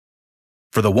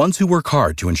For the ones who work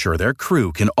hard to ensure their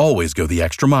crew can always go the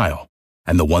extra mile,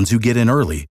 and the ones who get in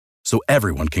early so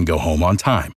everyone can go home on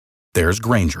time, there's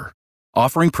Grainger,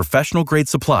 offering professional-grade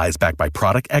supplies backed by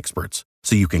product experts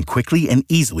so you can quickly and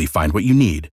easily find what you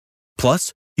need.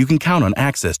 Plus, you can count on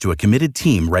access to a committed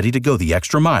team ready to go the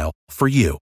extra mile for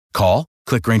you. Call,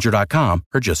 click Grainger.com,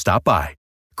 or just stop by.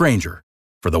 Grainger,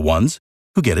 for the ones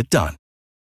who get it done.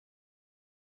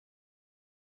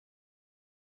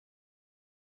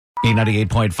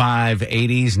 B98.5,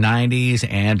 80s,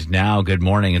 90s, and now good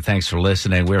morning, and thanks for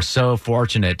listening. We're so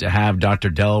fortunate to have Dr.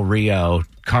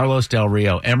 Carlos Del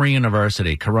Rio, Emory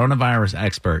University, coronavirus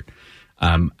expert,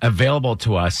 available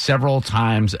to us several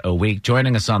times a week,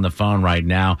 joining us on the phone right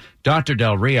now. Dr.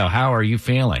 Del Rio, how are you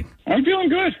feeling? I'm feeling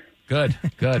good.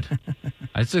 Good.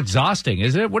 It's exhausting,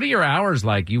 isn't it? What are your hours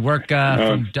like? You work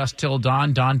from dusk till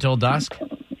dawn till dusk?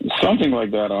 Something like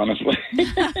that, honestly.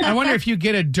 I wonder if you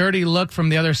get a dirty look from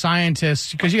the other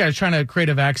scientists, because you guys are trying to create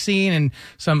a vaccine and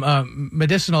some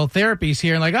medicinal therapies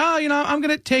here. And I'm going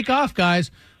to take off, guys.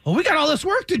 Well, we got all this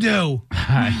work to do.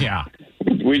 Yeah.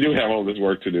 We do have all this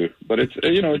work to do. But it's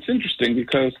interesting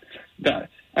because,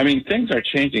 things are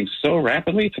changing so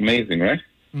rapidly. It's amazing, right?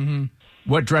 Mm-hmm.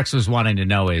 What Drex was wanting to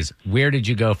know is, where did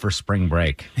you go for spring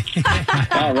break?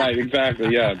 Oh, right,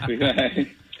 exactly, yeah.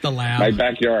 The lab. My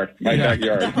backyard.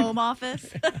 The home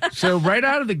office. So right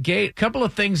out of the gate, a couple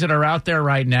of things that are out there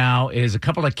right now is a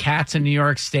couple of cats in New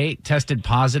York State tested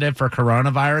positive for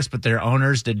coronavirus, but their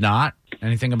owners did not.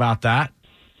 Anything about that?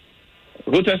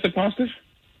 Who tested positive?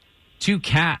 2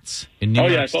 cats in New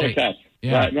York State. Oh, yeah, cats.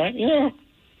 Yeah. Right. Yeah.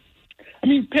 I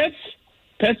mean, pets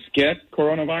get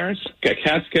coronavirus.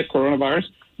 Cats get coronavirus.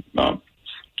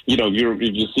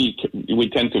 You see,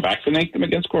 we tend to vaccinate them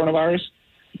against coronavirus,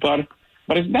 but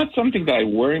it's not something that I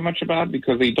worry much about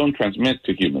because they don't transmit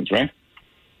to humans, right?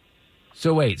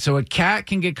 So wait, so a cat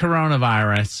can get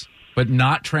coronavirus but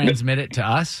not transmit it to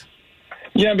us?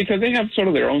 Yeah, because they have sort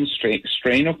of their own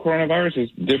strain of coronavirus.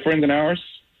 It's different than ours.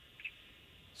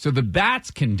 So the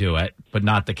bats can do it, but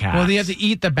not the cats. Well, they have to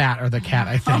eat the bat or the cat,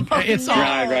 I think. It's all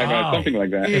Right. Something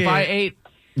like that. If I ate...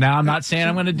 Now, I'm not saying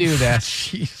I'm going to do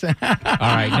this. All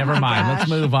right, never mind. Let's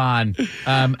move on.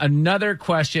 Another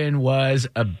question was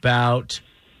about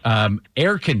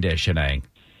air conditioning.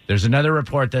 There's another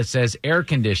report that says air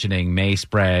conditioning may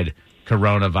spread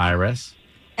coronavirus.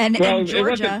 And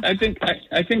Georgia. I think that's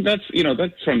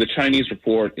that's from the Chinese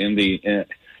report. In the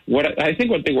what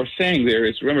they were saying there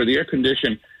is, remember, the air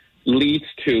condition leads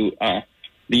to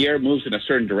the air moves in a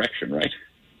certain direction, right?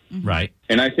 Mm-hmm. Right.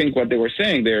 And I think what they were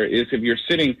saying there is if you're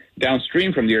sitting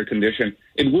downstream from the air condition,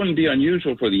 it wouldn't be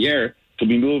unusual for the air to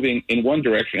be moving in one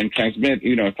direction and transmit.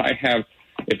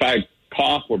 If I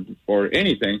cough or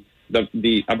anything,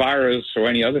 a virus or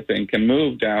any other thing can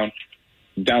move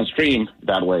downstream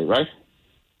that way, right?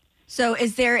 So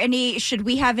should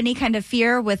we have any kind of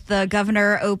fear with the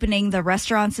governor opening the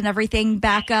restaurants and everything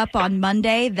back up on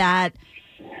Monday that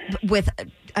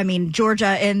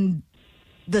Georgia in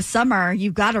the summer,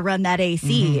 you've got to run that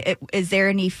AC. Mm-hmm. Is there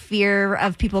any fear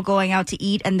of people going out to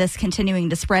eat and this continuing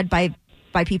to spread by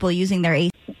people using their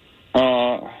AC?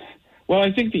 Well,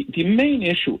 I think the main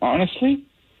issue, honestly,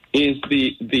 is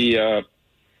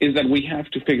is that we have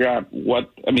to figure out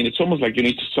it's almost like you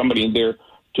need somebody in there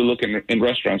to look in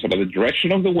restaurants about the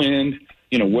direction of the wind,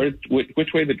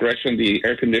 which way the direction the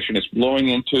air condition is blowing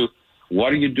into.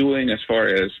 What are you doing as far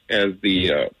as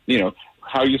the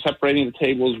how are you separating the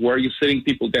tables? Where are you sitting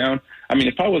people down? I mean,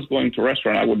 if I was going to a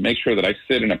restaurant, I would make sure that I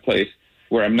sit in a place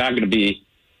where I'm not going to be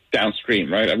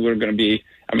downstream, right? We're going to be,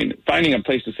 finding a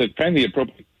place to sit, finding the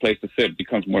appropriate place to sit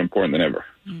becomes more important than ever.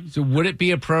 So would it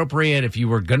be appropriate if you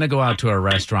were going to go out to a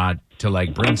restaurant to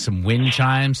bring some wind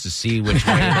chimes to see which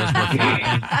way those were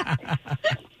flapping?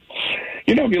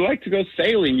 If you like to go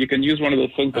sailing, you can use one of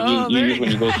those things that you use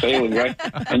when you go sailing, right?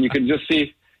 And you can just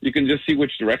see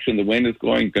which direction the wind is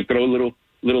going. You can throw a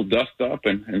little dust up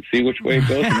and see which way it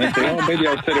goes, and then say, maybe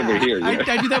I'll sit over here.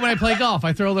 I do that when I play golf.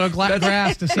 I throw a little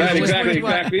grass to see. Right, exactly.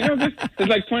 It's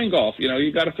like playing golf.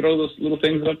 You got to throw those little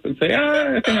things up and say,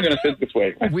 I think I'm going to sit this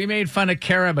way. We made fun of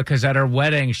Kara because at her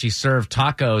wedding she served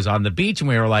tacos on the beach, and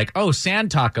we were like, sand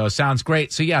tacos sounds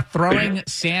great. So yeah, throwing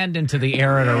sand into the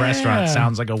air at a restaurant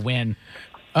sounds like a win.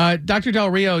 Dr. Del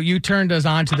Rio, you turned us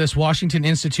on to this Washington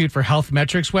Institute for Health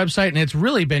Metrics website, and it's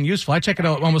really been useful. I check it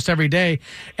out almost every day,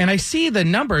 and I see the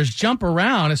numbers jump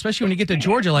around, especially when you get to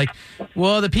Georgia,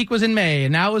 the peak was in May,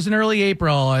 and now it was in early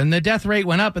April, and the death rate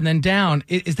went up and then down.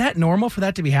 Is that normal for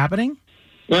that to be happening?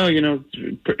 Well,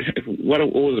 what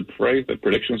was the phrase that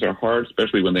predictions are hard,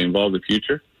 especially when they involve the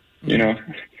future?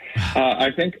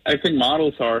 I think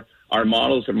models are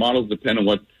models, and models depend on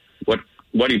what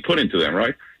what you put into them,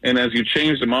 right? And as you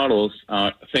change the models,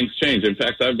 things change. In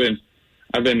fact, I've been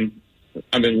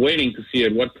waiting to see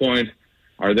at what point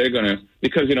are they going to,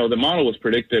 because the model was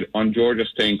predicted on Georgia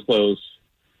staying closed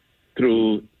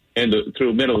through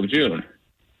middle of June,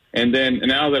 and then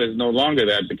now that is no longer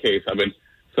that the case. I've been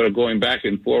sort of going back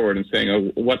and forward and saying,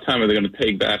 oh, what time are they going to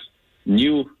take that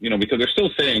new, because they're still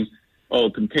saying,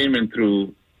 containment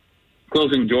through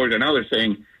closing Georgia. Now they're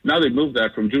saying, now they've moved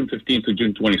that from June 15th to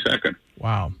June 22nd.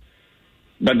 Wow.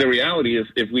 But the reality is,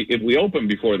 if we open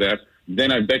before that,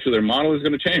 then I bet you their model is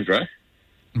going to change, right?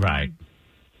 Right.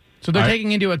 So they're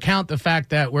taking into account the fact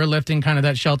that we're lifting kind of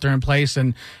that shelter in place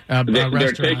and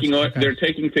they're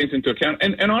taking things into account.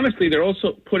 And honestly, they're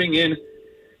also putting in,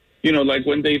 like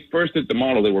when they first did the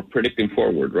model, they were predicting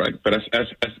forward, right? But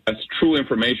as true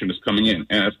information is coming in,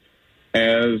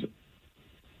 as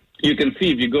you can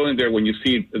see, if you go in there, when you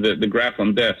see the graph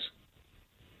on deaths,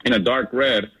 in a dark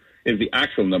red is the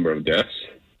actual number of deaths.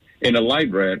 In a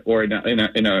light red or in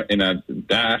a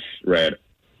dash red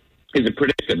is the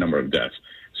predicted number of deaths.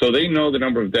 So they know the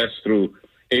number of deaths through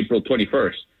April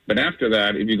 21st. But after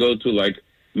that, if you go to like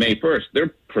May 1st,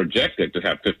 they're projected to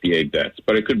have 58 deaths,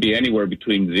 but it could be anywhere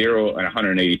between 0 and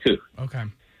 182. Okay.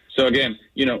 So again,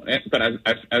 but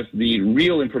as the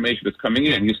real information is coming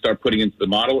in, you start putting into the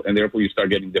model, and therefore you start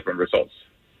getting different results.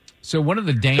 So one of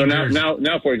the dangers. So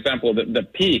now, for example, the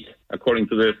peak, according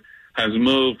to this, has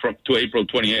moved to April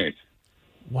 28th.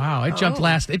 Wow, it jumped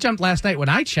last night when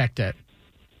I checked it.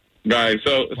 Right.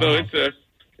 So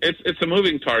it's a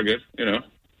moving target,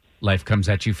 Life comes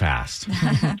at you fast.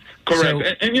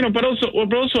 Correct. And but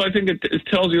also I think it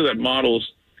tells you that models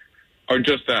are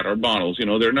just that, are models.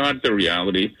 They're not the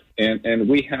reality. And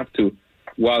we have to,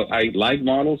 while I like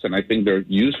models and I think they're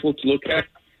useful to look at,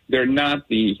 they're not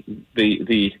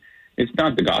it's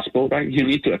not the gospel, right? You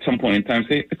need to, at some point in time,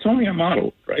 say, it's only a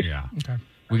model, right? Yeah. Okay.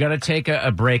 We got to take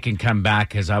a break and come back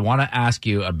because I want to ask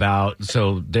you about,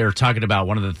 so they're talking about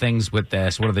one of the things with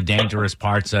this, one of the dangerous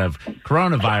parts of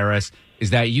coronavirus is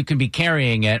that you can be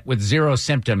carrying it with zero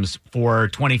symptoms for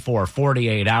 24,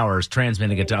 48 hours,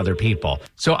 transmitting it to other people.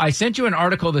 So I sent you an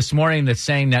article this morning that's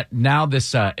saying that now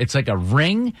this, it's like a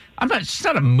ring. It's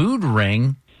not a mood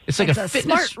ring. It's like a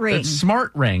fitness smart ring.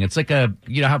 Smart ring. It's like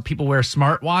how people wear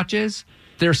smart watches.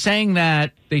 They're saying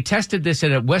that they tested this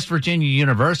at a West Virginia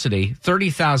University,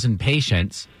 30,000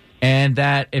 patients, and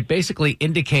that it basically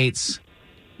indicates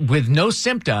with no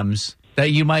symptoms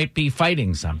that you might be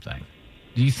fighting something.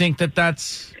 Do you think that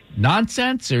that's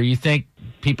nonsense, or you think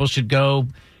people should go,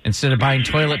 instead of buying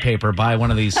toilet paper, buy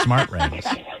one of these smart rings?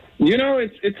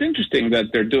 It's interesting that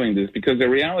they're doing this, because the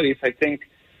reality is I think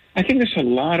there's a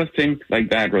lot of things like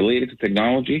that related to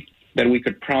technology that we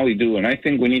could probably do. And I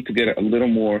think we need to get a little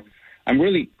more.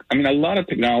 A lot of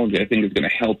technology I think is going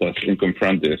to help us in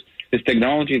confront this. It's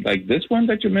technology like this one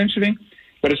that you're mentioning,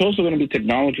 but it's also going to be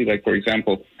technology like, for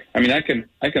example, I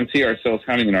can see ourselves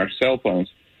having in our cell phones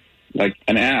like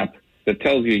an app that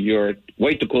tells you you're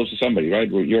way too close to somebody, right?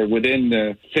 You're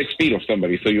within 6 feet of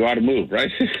somebody, so you ought to move,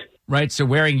 right? Right. So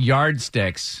wearing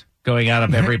yardsticks going out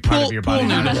of every part of your body.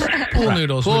 Pool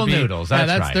noodles. Pool noodles.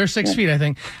 That's right. They're 6 feet, I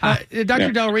think.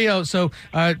 Dr. Del Rio, so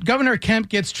Governor Kemp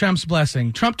gets Trump's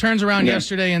blessing. Trump turns around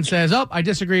yesterday and says, I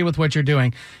disagree with what you're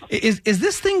doing. Is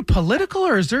this thing political,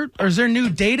 or is there new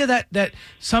data that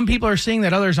some people are seeing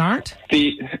that others aren't?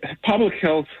 The public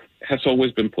health has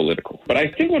always been political. But I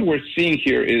think what we're seeing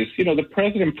here is, the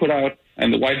president put out,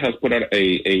 and the White House put out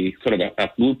a sort of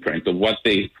a blueprint of what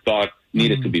they thought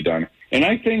needed to be done. And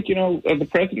I think, the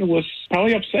president was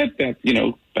probably upset that,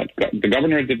 that the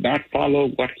governor did not follow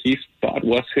what he thought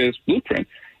was his blueprint.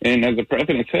 And as the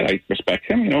president said, I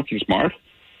respect him. He's smart.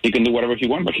 He can do whatever he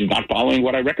wants, but he's not following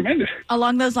what I recommended.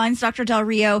 Along those lines, Dr. Del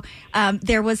Rio,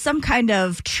 there was some kind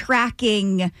of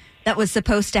tracking that was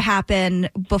supposed to happen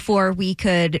before we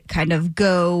could kind of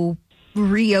go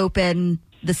reopen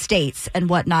the states and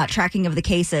whatnot, tracking of the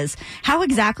cases. How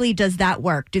exactly does that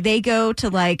work? Do they go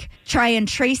to try and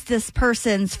trace this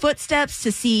person's footsteps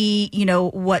to see,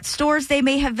 what stores they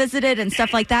may have visited and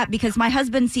stuff like that? Because my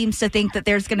husband seems to think that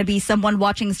there's going to be someone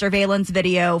watching surveillance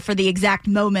video for the exact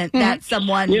moment that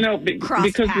someone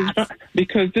crossed paths.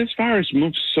 Because this virus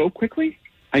moves so quickly,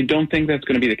 I don't think that's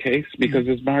going to be the case, because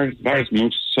this virus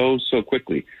moves so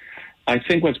quickly. I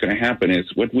think what's going to happen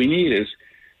is, what we need is,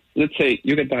 let's say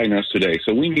you get diagnosed today,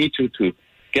 so we need you to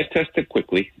get tested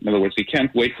quickly. In other words, you can't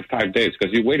wait for 5 days,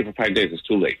 because you waited for 5 days, it's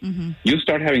too late. Mm-hmm. You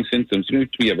start having symptoms, you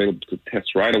need to be available to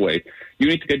test right away. You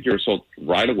need to get your result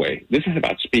right away. This is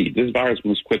about speed. This virus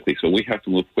moves quickly, so we have to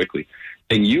move quickly.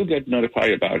 Then you get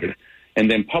notified about it,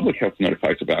 and then public health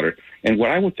notifies about it. And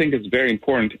what I would think is very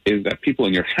important is that people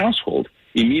in your household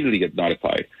immediately get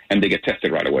notified and they get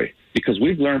tested right away. Because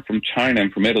we've learned from China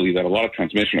and from Italy that a lot of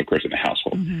transmission occurs in the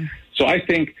household. Mm-hmm. So I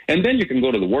think, and then you can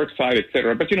go to the work site, et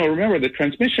cetera. But, remember, the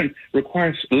transmission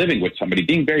requires living with somebody,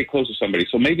 being very close to somebody.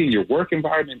 So maybe in your work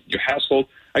environment, your household,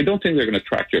 I don't think they're going to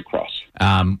track you across.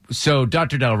 So,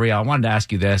 Dr. Del Rio, I wanted to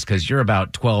ask you this because you're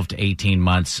about 12 to 18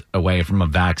 months away from a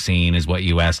vaccine is what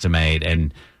you estimate.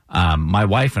 And my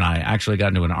wife and I actually got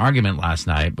into an argument last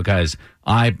night because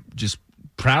I just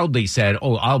proudly said,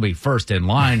 I'll be first in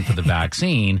line for the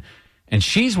vaccine. And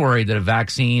she's worried that a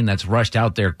vaccine that's rushed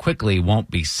out there quickly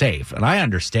won't be safe. And I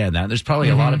understand that. There's probably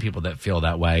a lot of people that feel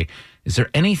that way. Is there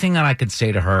anything that I could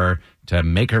say to her to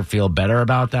make her feel better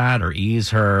about that or ease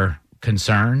her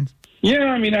concerns? Yeah,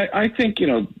 I mean, I think,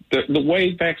 the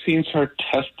way vaccines are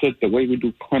tested, the way we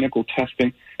do clinical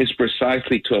testing is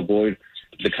precisely to avoid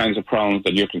the kinds of problems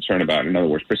that you're concerned about. In other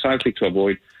words, precisely to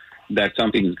avoid that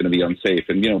something is going to be unsafe.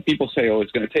 And, people say,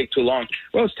 it's going to take too long.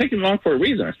 Well, it's taking long for a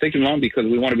reason. It's taking long because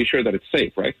we want to be sure that it's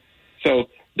safe, right? So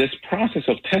this process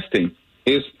of testing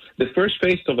is the first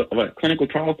phase of a clinical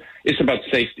trial is about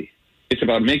safety. It's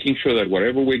about making sure that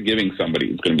whatever we're giving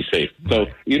somebody is going to be safe. So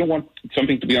you don't want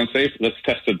something to be unsafe. Let's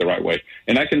test it the right way.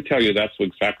 And I can tell you that's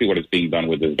exactly what is being done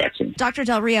with this vaccine. Dr.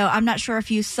 Del Rio, I'm not sure if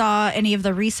you saw any of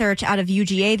the research out of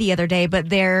UGA the other day, but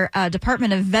their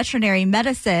Department of Veterinary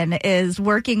Medicine is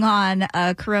working on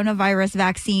a coronavirus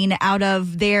vaccine out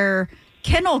of their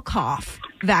kennel cough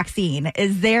vaccine.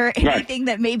 Is there anything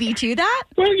that may be to that?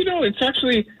 Well, it's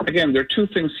actually, again, there are two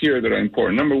things here that are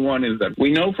important. Number one is that we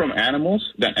know from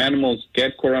animals that animals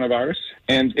get coronavirus.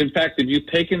 And in fact, if you've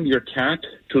taken your cat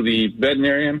to the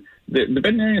veterinarian, the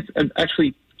veterinarians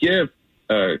actually give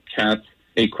cats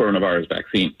a coronavirus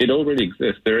vaccine. It already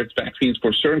exists. There is vaccines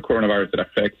for certain coronavirus that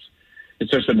affects.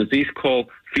 There's a disease called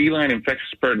feline infectious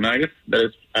peritonitis that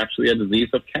is actually a disease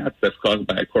of cats that's caused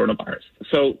by a coronavirus.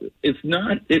 So it's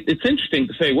interesting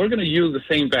to say we're going to use the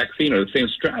same vaccine or the same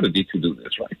strategy to do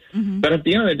this, right? Mm-hmm. But at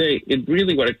the end of the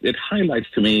day, what it highlights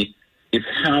to me is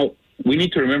how we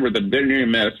need to remember that veterinary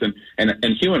medicine and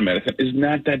human medicine is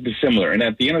not that dissimilar. And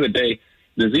at the end of the day,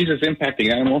 diseases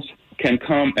impacting animals can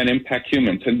come and impact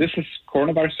humans. And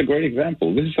coronavirus is a great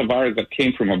example. This is a virus that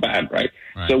came from a bat, right?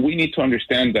 So we need to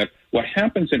understand that what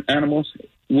happens in animals,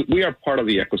 we are part of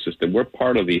the ecosystem. We're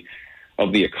part of the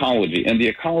ecology. And the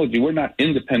ecology, we're not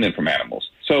independent from animals.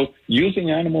 So using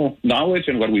animal knowledge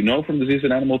and what we know from disease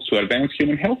in animals to advance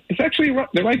human health is actually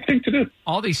the right thing to do.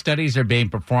 All these studies are being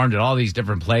performed at all these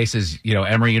different places,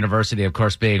 Emory University, of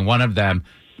course, being one of them.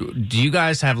 Do you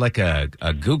guys have like a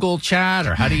Google chat,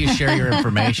 or how do you share your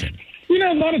information?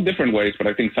 A lot of different ways, but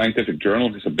I think scientific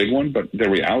journals is a big one. But the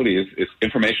reality is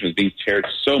information is being shared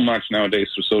so much nowadays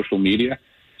through social media.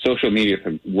 Social media is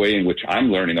a way in which I'm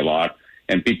learning a lot,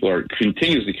 and people are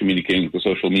continuously communicating through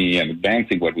social media and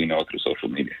advancing what we know through social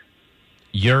media.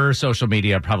 Your social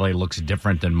media probably looks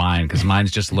different than mine because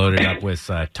mine's just loaded up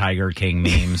with Tiger King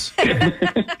memes.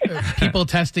 People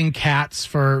testing cats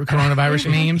for coronavirus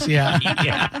memes. Yeah.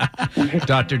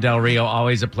 Dr. Del Rio,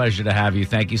 always a pleasure to have you.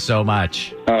 Thank you so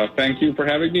much. Thank you for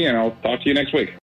having me, and I'll talk to you next week.